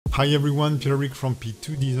Hi everyone, Pierrick from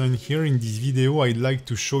P2 Design here. In this video I'd like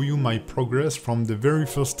to show you my progress from the very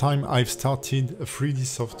first time I've started a 3D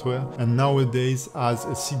software and nowadays as a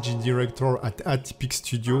CG director at Picaut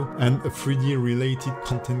Studio and a 3D related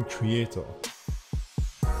content creator.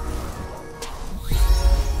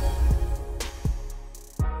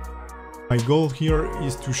 My goal here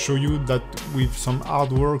is to show you that with some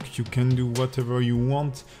hard work you can do whatever you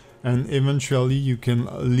want, and eventually you can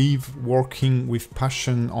live working with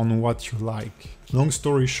passion on what you like. Long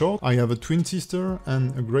story short, I have a twin sister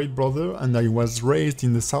and a great brother, and I was raised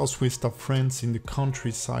in the southwest of France in the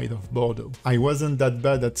countryside of Bordeaux. I wasn't that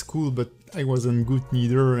bad at school, but I wasn't good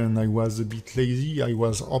neither, and I was a bit lazy. I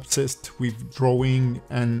was obsessed with drawing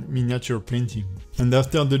and miniature painting. And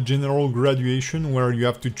after the general graduation, where you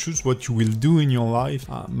have to choose what you will do in your life,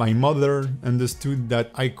 my mother understood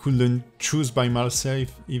that I couldn't choose by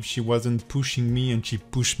myself if she wasn't pushing me, and she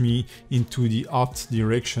pushed me into the art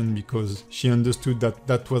direction because she understood that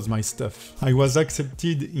that was my stuff. I was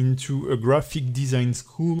accepted into a graphic design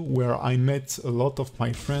school where I met a lot of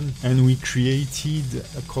my friends, and we created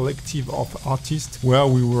a collective of artists where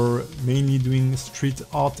we were mainly doing street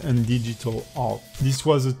art and digital art. This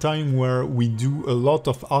was a time where we do a lot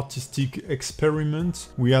of artistic experiments.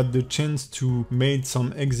 We had the chance to make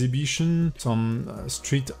some exhibition, some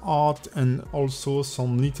street art, and also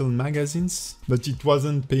some little magazines, but it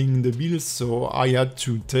wasn't paying the bills, so I had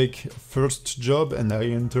to take a first job and I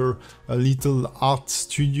entered a little art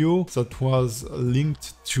studio that was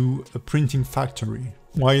linked to a printing factory.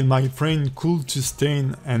 While my friend Cool to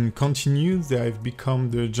Stain and Continue, they have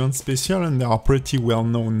become the John Special and they are pretty well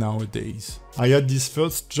known nowadays. I had this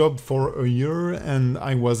first job for a year and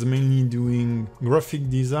I was mainly doing graphic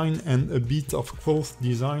design and a bit of cloth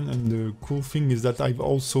design, and the cool thing is that I've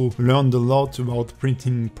also learned a lot about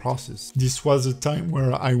printing process. This was a time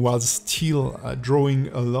where I was still drawing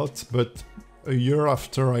a lot, but a year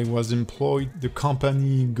after I was employed, the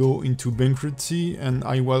company go into bankruptcy and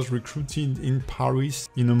I was recruited in Paris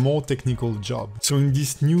in a more technical job. So in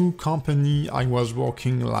this new company I was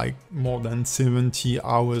working like more than 70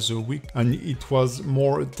 hours a week, and it was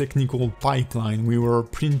more a technical pipeline. We were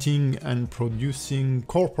printing and producing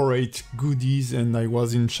corporate goodies, and I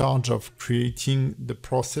was in charge of creating the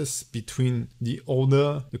process between the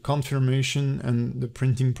order, the confirmation, and the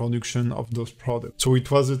printing production of those products. So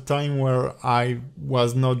it was a time where I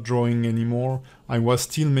was not drawing anymore. I was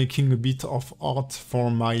still making a bit of art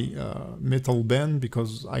for my metal band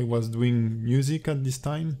because I was doing music at this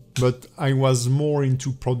time, but I was more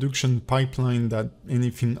into production pipeline than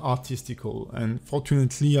anything artistical. And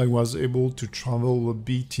fortunately I was able to travel a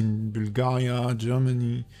bit in Bulgaria,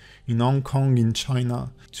 Germany, in Hong Kong, in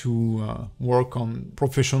China, to work on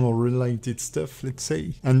professional related stuff, let's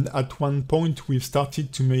say. And at one point we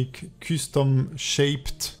started to make custom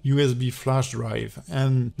shaped USB flash drive,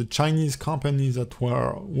 and the Chinese companies that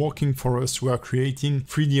were working for us were creating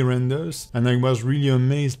 3D renders, and I was really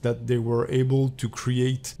amazed that they were able to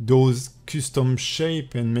create those custom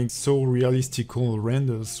shape and make so realistical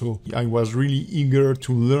renders. So I was really eager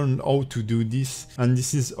to learn how to do this, and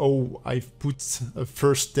this is how I've put a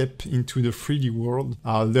first step into the 3D world,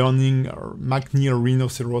 learning McNeil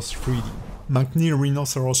Rhinoceros 3D. McNeil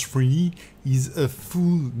Rhinoceros 3D is a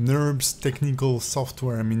full NURBS technical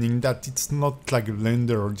software, meaning that it's not like a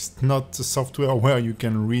Blender, it's not a software where you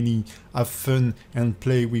can really have fun and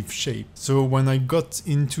play with shape. So when I got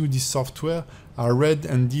into this software, I read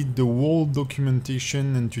and did the whole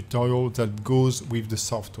documentation and tutorial that goes with the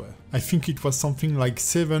software. I think it was something like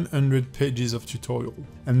 700 pages of tutorial.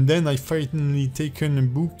 And then I finally taken a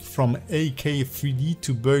book from AK3D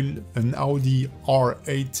to build an Audi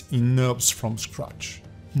R8 in NURBS from scratch.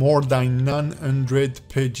 More than 900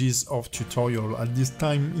 pages of tutorial. At this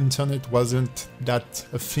time internet wasn't that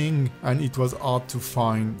a thing, and it was hard to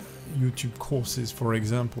find YouTube courses, for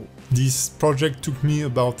example. This project took me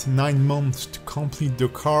about 9 months to complete the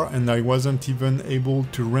car, and I wasn't even able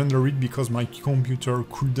to render it because my computer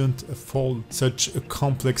couldn't afford such a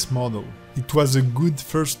complex model. It was a good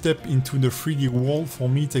first step into the 3D world for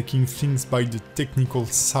me, taking things by the technical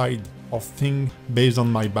side of things based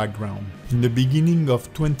on my background. In the beginning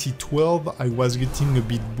of 2012 I was getting a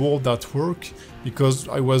bit bored at work because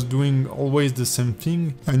I was doing always the same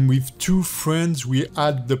thing, and with two friends we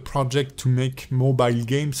had the project to make mobile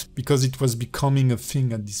games because it was becoming a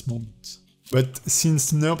thing at this moment. But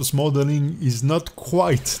since NURBS modeling is not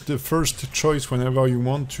quite the first choice whenever you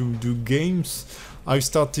want to do games, I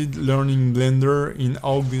started learning Blender in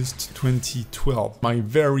August 2012. My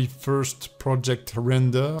very first project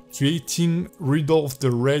render, creating Rudolph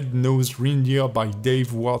the Red-Nosed Reindeer by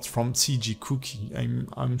Dave Watts from CG Cookie.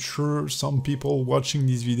 I'm sure some people watching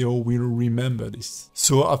this video will remember this.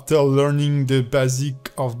 So after learning the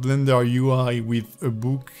basic of Blender UI with a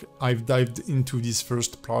book, I've dived into this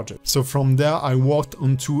first project. So from there I worked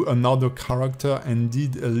onto another character and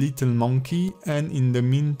did a little monkey, and in the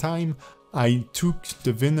meantime I took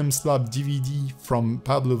the Venom Slab DVD from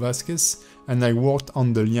Pablo Vasquez and I worked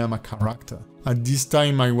on the Llama character. At this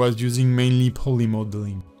time I was using mainly poly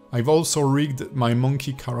modeling. I've also rigged my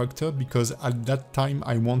monkey character because at that time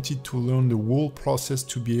I wanted to learn the whole process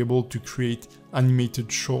to be able to create animated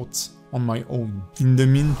shorts on my own. In the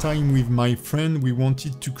meantime, with my friend, we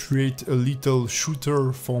wanted to create a little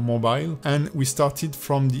shooter for mobile, and we started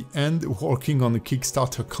from the end working on a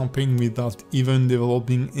Kickstarter campaign without even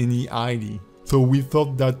developing any idea. So we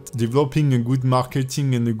thought that developing a good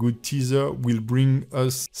marketing and a good teaser will bring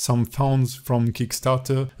us some funds from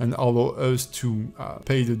Kickstarter and allow us to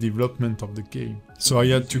pay the development of the game. So I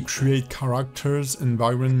had to create characters,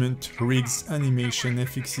 environment, rigs, animation,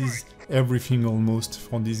 FXs, everything almost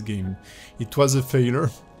for this game. It was a failure.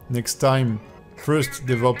 Next time, first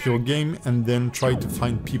develop your game and then try to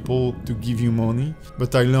find people to give you money.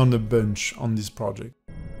 But I learned a bunch on this project.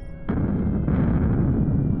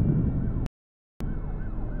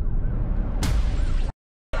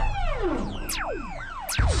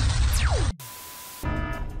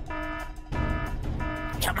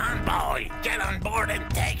 Come on, boy! Get on board and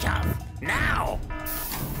take off! Now!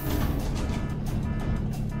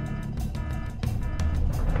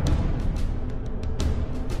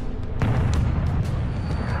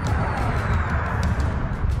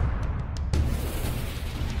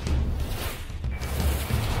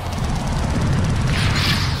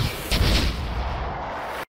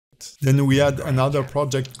 Then we had another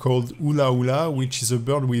project called Hula Hula, which is a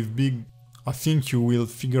bird with big... I think you will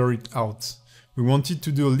figure it out. We wanted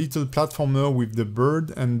to do a little platformer with the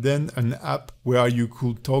bird and then an app where you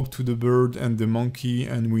could talk to the bird and the monkey,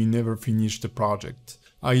 and we never finished the project.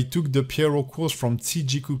 I took the Pierrick course from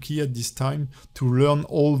CG Cookie at this time to learn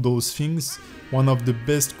all those things, one of the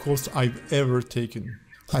best courses I've ever taken.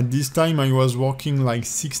 At this time I was working like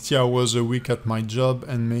 60 hours a week at my job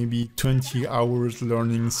and maybe 20 hours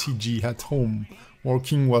learning CG at home.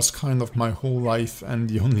 Working was kind of my whole life and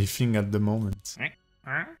the only thing at the moment.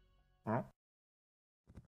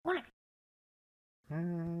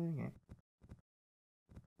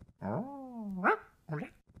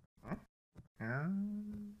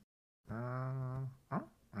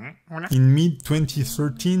 In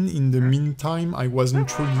mid-2013, in the meantime, I was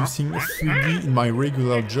introducing 3D in my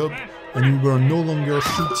regular job and we were no longer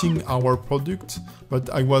shooting our product, but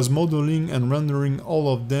I was modeling and rendering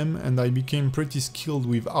all of them, and I became pretty skilled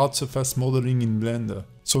with art surface modeling in Blender.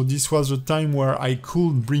 So this was a time where I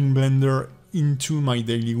could bring Blender into my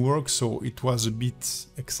daily work, so it was a bit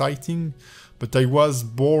exciting. But I was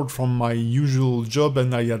bored from my usual job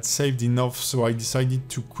and I had saved enough, so I decided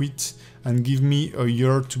to quit and give me a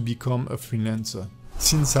year to become a freelancer.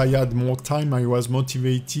 Since I had more time, I was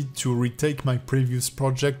motivated to retake my previous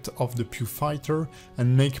project of the Pew Fighter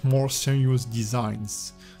and make more serious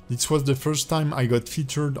designs. This was the first time I got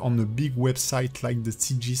featured on a big website like the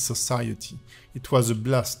CG Society. It was a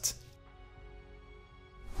blast.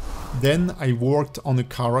 Then I worked on a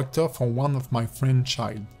character for one of my friend's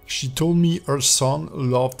child. She told me her son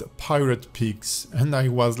loved pirate pigs, and I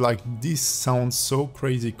was like, this sounds so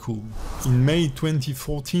crazy cool. In May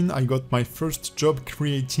 2014 I got my first job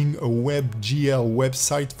creating a WebGL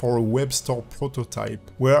website for a web store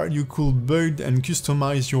prototype, where you could build and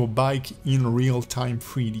customize your bike in real-time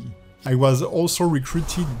 3D. I was also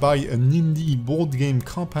recruited by an indie board game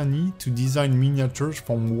company to design miniatures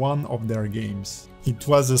from one of their games. It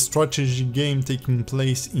was a strategy game taking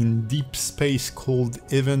place in deep space called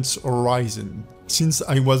Events Horizon. Since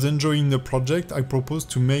I was enjoying the project, I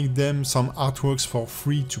proposed to make them some artworks for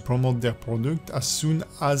free to promote their product as soon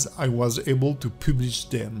as I was able to publish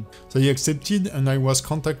them. They accepted and I was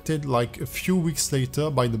contacted like a few weeks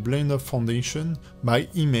later by the Blender Foundation by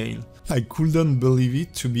email. I couldn't believe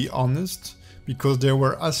it, to be honest, because they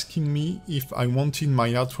were asking me if I wanted my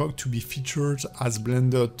artwork to be featured as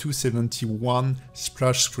Blender 271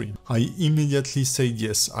 splash screen. I immediately said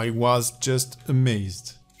yes. I was just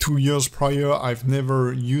amazed. 2 years prior I've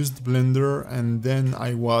never used Blender, and then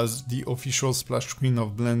I was the official splash screen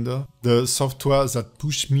of Blender, the software that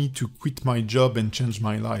pushed me to quit my job and change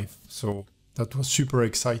my life. So That was super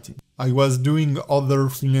exciting. I was doing other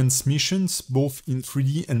freelance missions, both in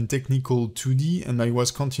 3D and technical 2D, and I was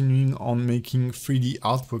continuing on making 3D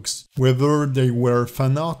artworks, whether they were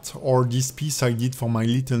fan art or this piece I did for my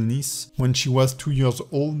little niece. When she was 2 years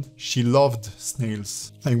old, she loved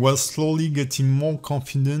snails. I was slowly getting more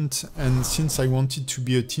confident, and since I wanted to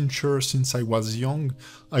be a teacher since I was young,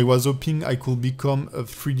 I was hoping I could become a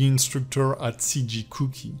 3D instructor at CG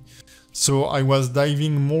Cookie. So I was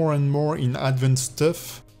diving more and more in advanced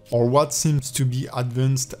stuff, or what seems to be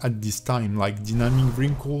advanced at this time, like dynamic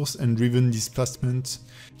wrinkles and driven displacement,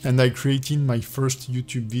 and I created my first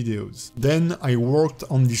YouTube videos. Then I worked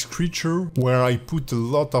on this creature where I put a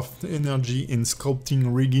lot of energy in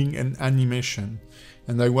sculpting, rigging and animation,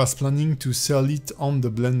 and I was planning to sell it on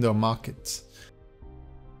the Blender market.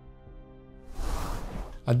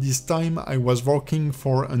 At this time, I was working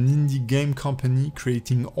for an indie game company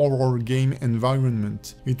creating horror game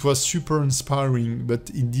environment. It was super inspiring,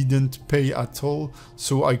 but it didn't pay at all,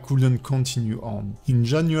 so I couldn't continue on. In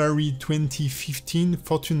January 2015,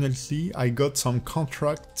 fortunately, I got some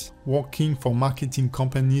contract working for marketing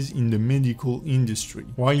companies in the medical industry.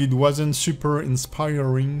 While it wasn't super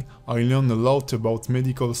inspiring, I learned a lot about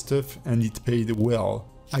medical stuff and it paid well.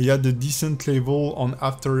 I had a decent level on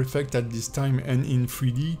After Effects at this time and in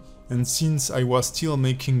 3D, and since I was still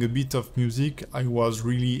making a bit of music, I was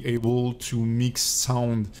really able to mix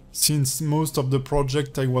sound. Since most of the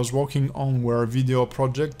projects I was working on were video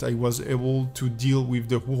projects, I was able to deal with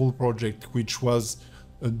the whole project, which was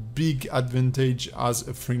a big advantage as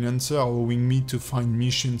a freelancer, allowing me to find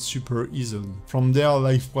missions super easily. From there,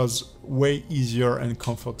 life was way easier and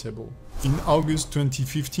comfortable. In August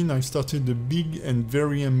 2015, I started a big and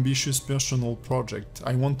very ambitious personal project.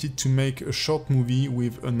 I wanted to make a short movie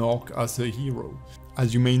with an orc as a hero.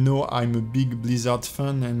 As you may know, I'm a big Blizzard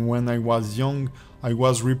fan, and when I was young, I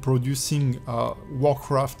was reproducing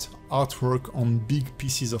Warcraft artwork on big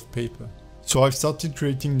pieces of paper. So I started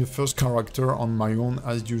creating the first character on my own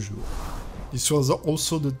as usual. This was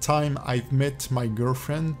also the time I've met my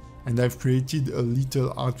girlfriend, and I've created a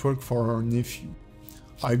little artwork for her nephew.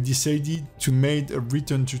 I've decided to make a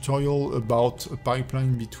written tutorial about a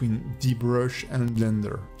pipeline between ZBrush and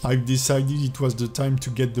Blender. I've decided it was the time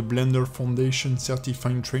to get the Blender Foundation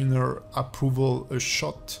Certifying Trainer approval a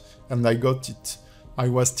shot, and I got it. I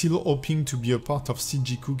was still hoping to be a part of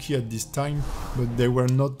CG Cookie at this time, but they were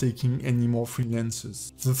not taking any more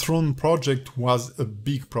freelancers. The Throne project was a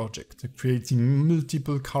big project, creating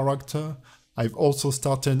multiple characters. I've also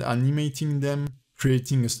started animating them,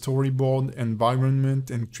 creating a storyboard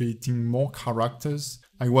environment and creating more characters.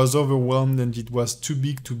 I was overwhelmed and it was too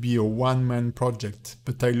big to be a one-man project,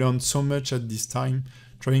 but I learned so much at this time,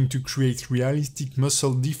 trying to create realistic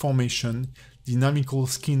muscle deformation, dynamical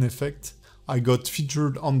skin effect. I got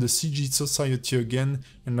featured on the CG Society again,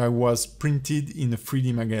 and I was printed in a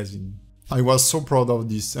 3D magazine. I was so proud of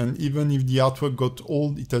this, and even if the artwork got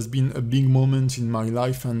old, it has been a big moment in my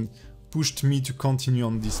life and pushed me to continue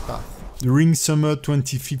on this path. During summer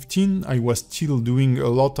 2015, I was still doing a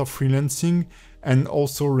lot of freelancing and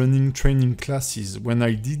also running training classes when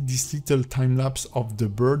I did this little time-lapse of the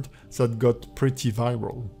bird that got pretty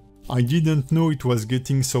viral. I didn't know it was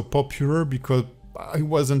getting so popular because I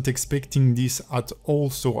wasn't expecting this at all,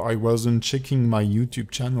 so I wasn't checking my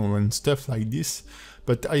YouTube channel and stuff like this,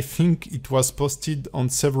 but I think it was posted on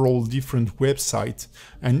several different websites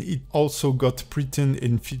and it also got printed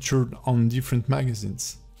and featured on different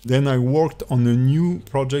magazines. Then I worked on a new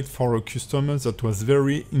project for a customer that was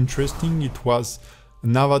very interesting. It was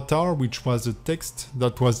an avatar, which was a text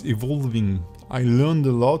that was evolving. I learned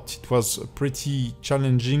a lot. It was pretty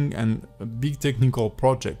challenging and a big technical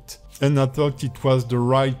project. Then I thought it was the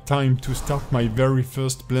right time to start my very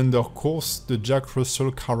first Blender course, the Jack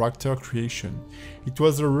Russell character creation. It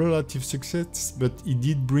was a relative success, but it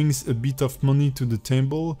did bring a bit of money to the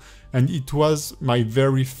table, and it was my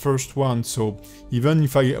very first one, so even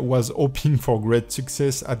if I was hoping for great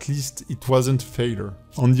success, at least it wasn't a failure.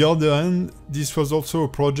 On the other hand, this was also a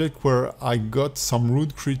project where I got some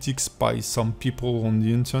rude critics by some people on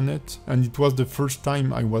the internet, and it was the first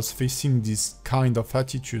time I was facing this kind of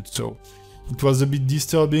attitude, so it was a bit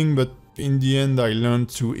disturbing, but in the end I learned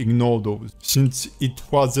to ignore those. Since it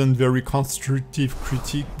wasn't very constructive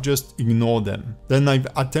critique, just ignore them. Then I've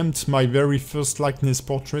attempted my very first likeness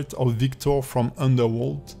portrait of Victor from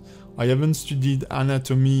Underworld. I haven't studied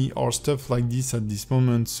anatomy or stuff like this at this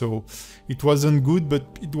moment, so it wasn't good, but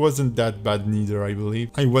it wasn't that bad neither, I believe.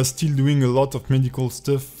 I was still doing a lot of medical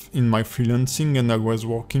stuff in my freelancing and I was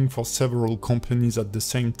working for several companies at the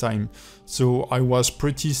same time. So I was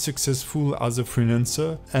pretty successful as a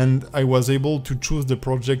freelancer and I was able to choose the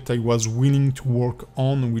project I was willing to work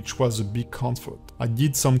on, which was a big comfort. I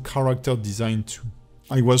did some character design too.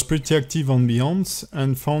 I was pretty active on Behance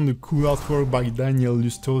and found a cool artwork by Daniel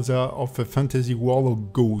Lustosa of a fantasy world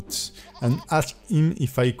of goats and asked him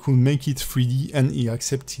if I could make it 3D and he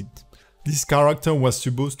accepted. This character was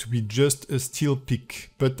supposed to be just a still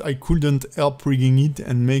pic, but I couldn't help rigging it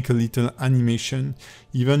and make a little animation,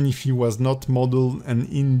 even if he was not modeled, and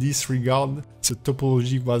in this regard, the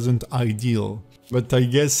topology wasn't ideal. But I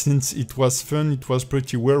guess since it was fun, it was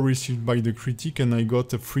pretty well received by the critic and I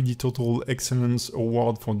got a 3D Total Excellence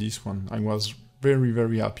Award for this one. I was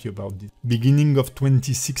very happy about it. Beginning of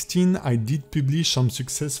 2016, I did publish some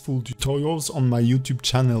successful tutorials on my YouTube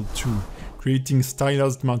channel too, creating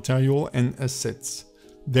stylized material and assets.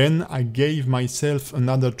 Then I gave myself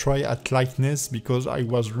another try at likeness because I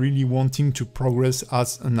was really wanting to progress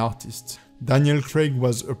as an artist. Daniel Craig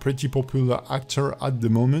was a pretty popular actor at the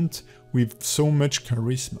moment, with so much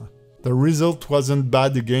charisma. The result wasn't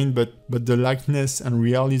bad again, but the likeness and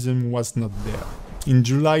realism was not there. In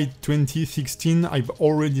July 2016, I've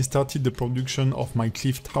already started the production of my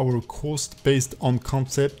Cliff Tower course based on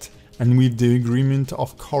concept and with the agreement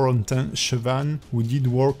of Corentin Chevan, who did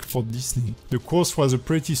work for Disney. The course was a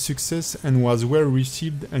pretty success and was well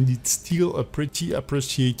received, and it's still a pretty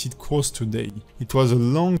appreciated course today. It was a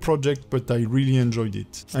long project, but I really enjoyed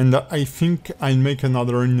it. And I think I'll make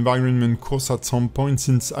another environment course at some point,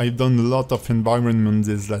 since I've done a lot of environment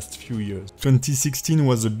these last few years. 2016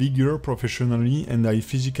 was a big year professionally, and I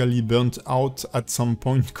physically burnt out at some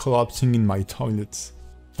point, collapsing in my toilets.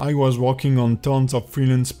 I was working on tons of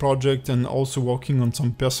freelance projects and also working on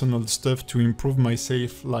some personal stuff to improve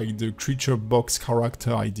myself, like the creature box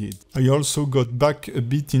character I did. I also got back a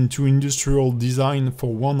bit into industrial design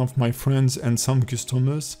for one of my friends and some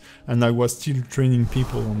customers, and I was still training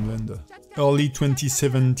people on Blender. Early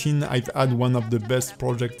 2017, I've had one of the best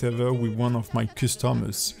projects ever with one of my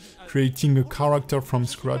customers, creating a character from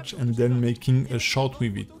scratch and then making a shot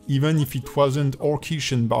with it. Even if it wasn't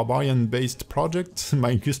orcish and barbarian based project,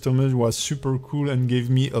 my customer was super cool and gave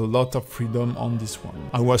me a lot of freedom on this one.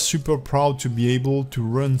 I was super proud to be able to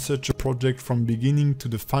run such a project from beginning to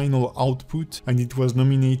the final output, and it was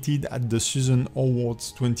nominated at the Susan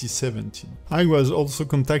Awards 2017. I was also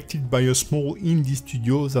contacted by a small indie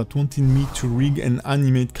studio that wanted me to rig and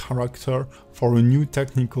animate character for a new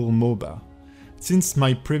technical MOBA. Since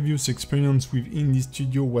my previous experience with indie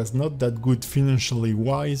studio was not that good financially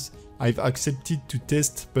wise, I've accepted to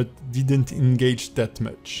test but didn't engage that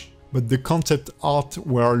much. But the concept art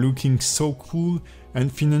were looking so cool,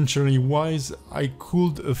 and financially wise I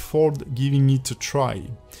could afford giving it a try.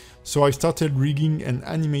 So I started rigging and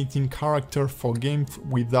animating character for games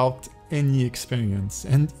without any experience,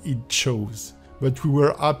 and it shows. But we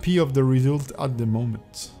were happy of the result at the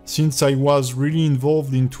moment. Since I was really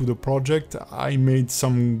involved into the project, I made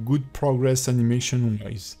some good progress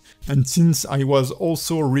animation-wise. And since I was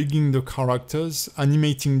also rigging the characters,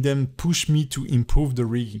 animating them pushed me to improve the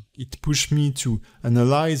rigging. It pushed me to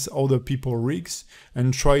analyze other people's rigs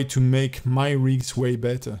and try to make my rigs way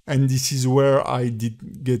better. And this is where I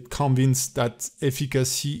did get convinced that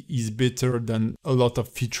efficacy is better than a lot of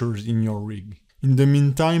features in your rig. In the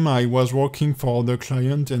meantime, I was working for other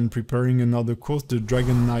clients and preparing another course, the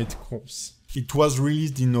Dragon Knight course. It was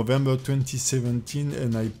released in November 2017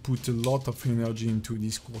 and I put a lot of energy into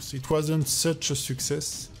this course. It wasn't such a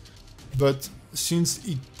success, but since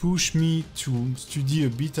it pushed me to study a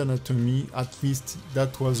bit anatomy, at least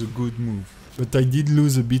that was a good move. But I did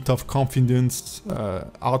lose a bit of confidence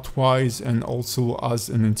art-wise and also as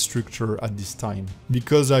an instructor at this time,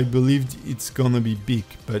 because I believed it's gonna be big,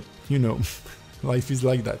 but you know, life is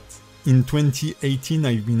like that. In 2018,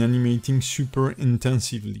 I've been animating super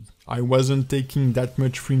intensively. I wasn't taking that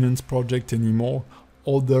much freelance project anymore,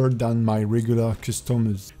 other than my regular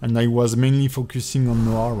customers, and I was mainly focusing on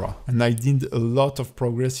Noara, and I did a lot of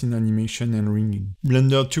progress in animation and rigging.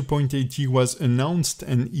 Blender 2.80 was announced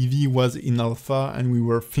and Eevee was in alpha, and we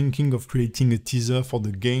were thinking of creating a teaser for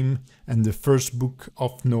the game and the first book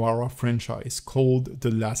of Noara franchise called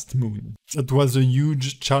The Last Moon. That was a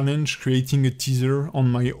huge challenge, creating a teaser on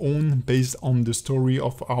my own based on the story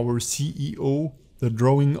of our CEO, the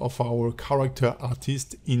drawing of our character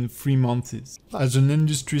artist, in 3 months. As an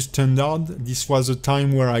industry standard, this was a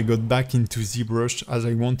time where I got back into ZBrush as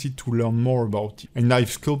I wanted to learn more about it, and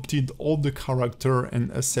I've sculpted all the character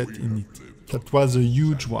and asset in it. That was a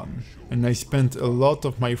huge one, and I spent a lot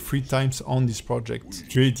of my free times on this project,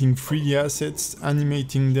 creating 3D assets,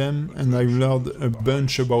 animating them, and I learned a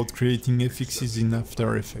bunch about creating FXs in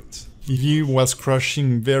After Effects. Eevee was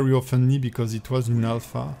crashing very oftenly because it was in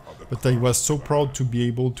alpha, but I was so proud to be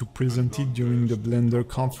able to present it during the Blender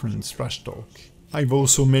conference Trash Talk. I've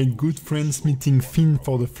also made good friends meeting Finn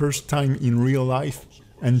for the first time in real life,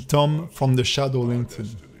 and Tom from the Shadow Lantern.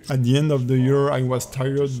 At the end of the year I was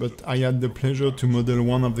tired, but I had the pleasure to model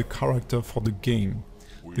one of the characters for the game.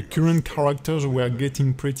 The current characters were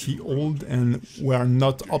getting pretty old and were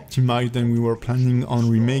not optimized, and we were planning on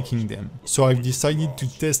remaking them. So I've decided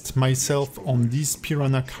to test myself on this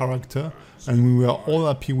Piranha character, and we were all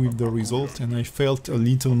happy with the result, and I felt a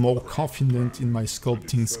little more confident in my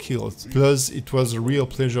sculpting skills. Plus, it was a real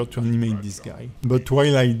pleasure to animate this guy. But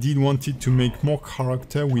while I did wanted to make more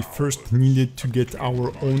character, we first needed to get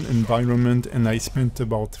our own environment, and I spent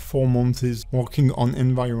about 4 months working on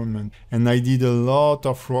environment. And I did a lot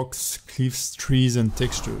of rocks, cliffs, trees and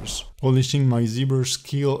textures. Polishing my ZBrush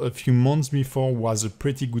skill a few months before was a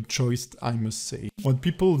pretty good choice, I must say. What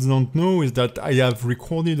people don't know is that I have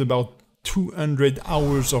recorded about 200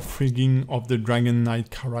 hours of rigging of the Dragon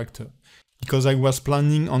Knight character, because I was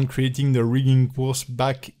planning on creating the rigging course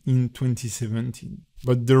back in 2017.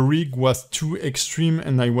 But the rig was too extreme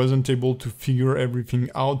and I wasn't able to figure everything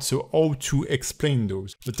out, so how to explain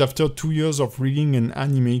those. But after 2 years of rigging and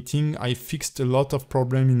animating, I fixed a lot of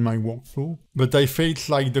problems in my workflow, but I felt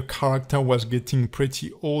like the character was getting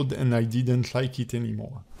pretty old and I didn't like it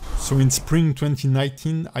anymore. So in spring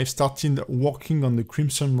 2019, I started working on the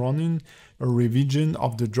Crimson Ronin, a revision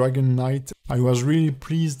of the Dragon Knight. I was really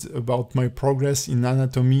pleased about my progress in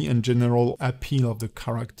anatomy and general appeal of the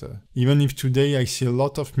character, even if today I see a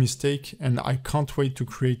lot of mistakes and I can't wait to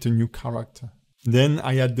create a new character. Then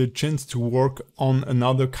I had the chance to work on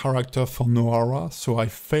another character for Nohara, so I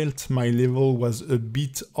felt my level was a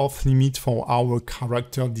bit off limit for our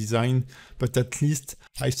character design, but at least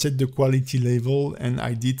I set the quality level and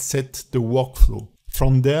I did set the workflow.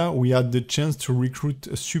 From there we had the chance to recruit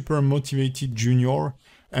a super motivated junior,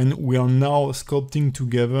 and we are now sculpting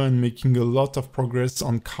together and making a lot of progress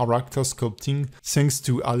on character sculpting thanks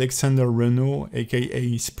to Alexander Renault,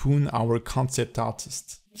 aka Spoon, our concept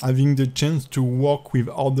artist. Having the chance to work with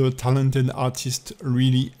other talented artists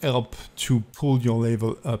really help to pull your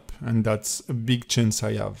level up, and that's a big chance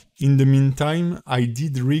I have. In the meantime, I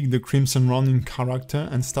did rig the Crimson Ronin character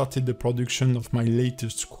and started the production of my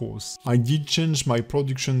latest course. I did change my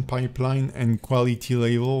production pipeline and quality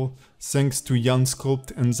level thanks to Jan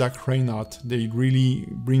Sculpt and Zach Reinhardt. They really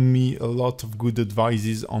bring me a lot of good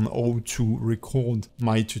advices on how to record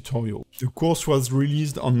my tutorial. The course was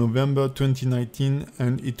released on November 2019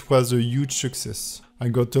 and it was a huge success. I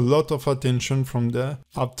got a lot of attention from there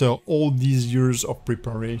after all these years of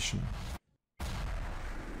preparation.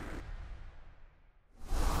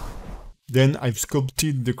 Then I've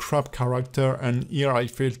sculpted the crab character, and here I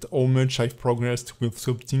felt how much I've progressed with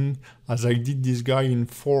sculpting, as I did this guy in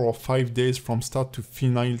 4 or 5 days from start to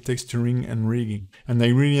final texturing and rigging, and I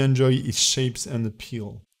really enjoy its shapes and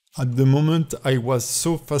appeal. At the moment I was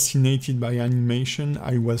so fascinated by animation,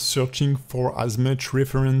 I was searching for as much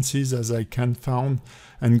references as I can find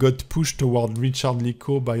and got pushed toward Richard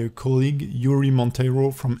Lico by a colleague, Yuri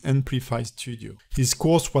Monteiro from Amplify Studio. His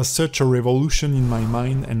course was such a revolution in my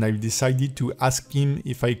mind, and I decided to ask him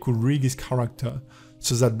if I could rig his character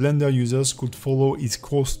so that Blender users could follow his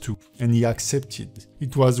course too, and he accepted.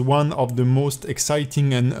 It was one of the most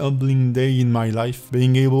exciting and humbling days in my life,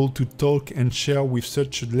 being able to talk and share with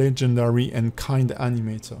such a legendary and kind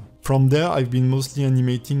animator. From there I've been mostly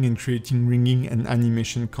animating and creating rigging and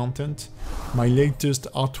animation content. My latest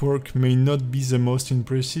artwork may not be the most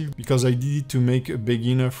impressive because I did it to make a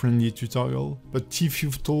beginner-friendly tutorial, but if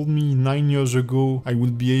you've told me 9 years ago I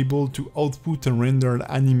would be able to output a rendered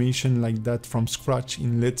animation like that from scratch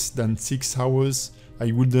in less than 6 hours,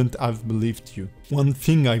 I wouldn't have believed you. One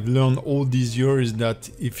thing I've learned all these years is that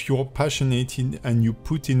if you're passionate and you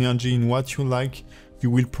put energy in what you like, you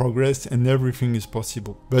will progress and everything is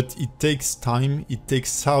possible. But it takes time, it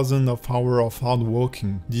takes thousands of hours of hard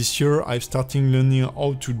working. This year I've started learning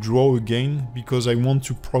how to draw again because I want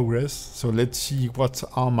to progress, so let's see what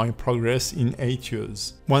are my progress in 8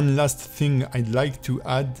 years. One last thing I'd like to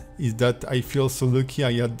add is that I feel so lucky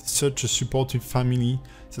I had such a supportive family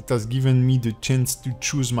that has given me the chance to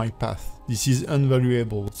choose my path. This is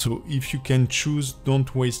invaluable, so if you can choose,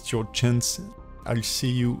 don't waste your chance. I'll see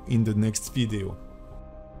you in the next video.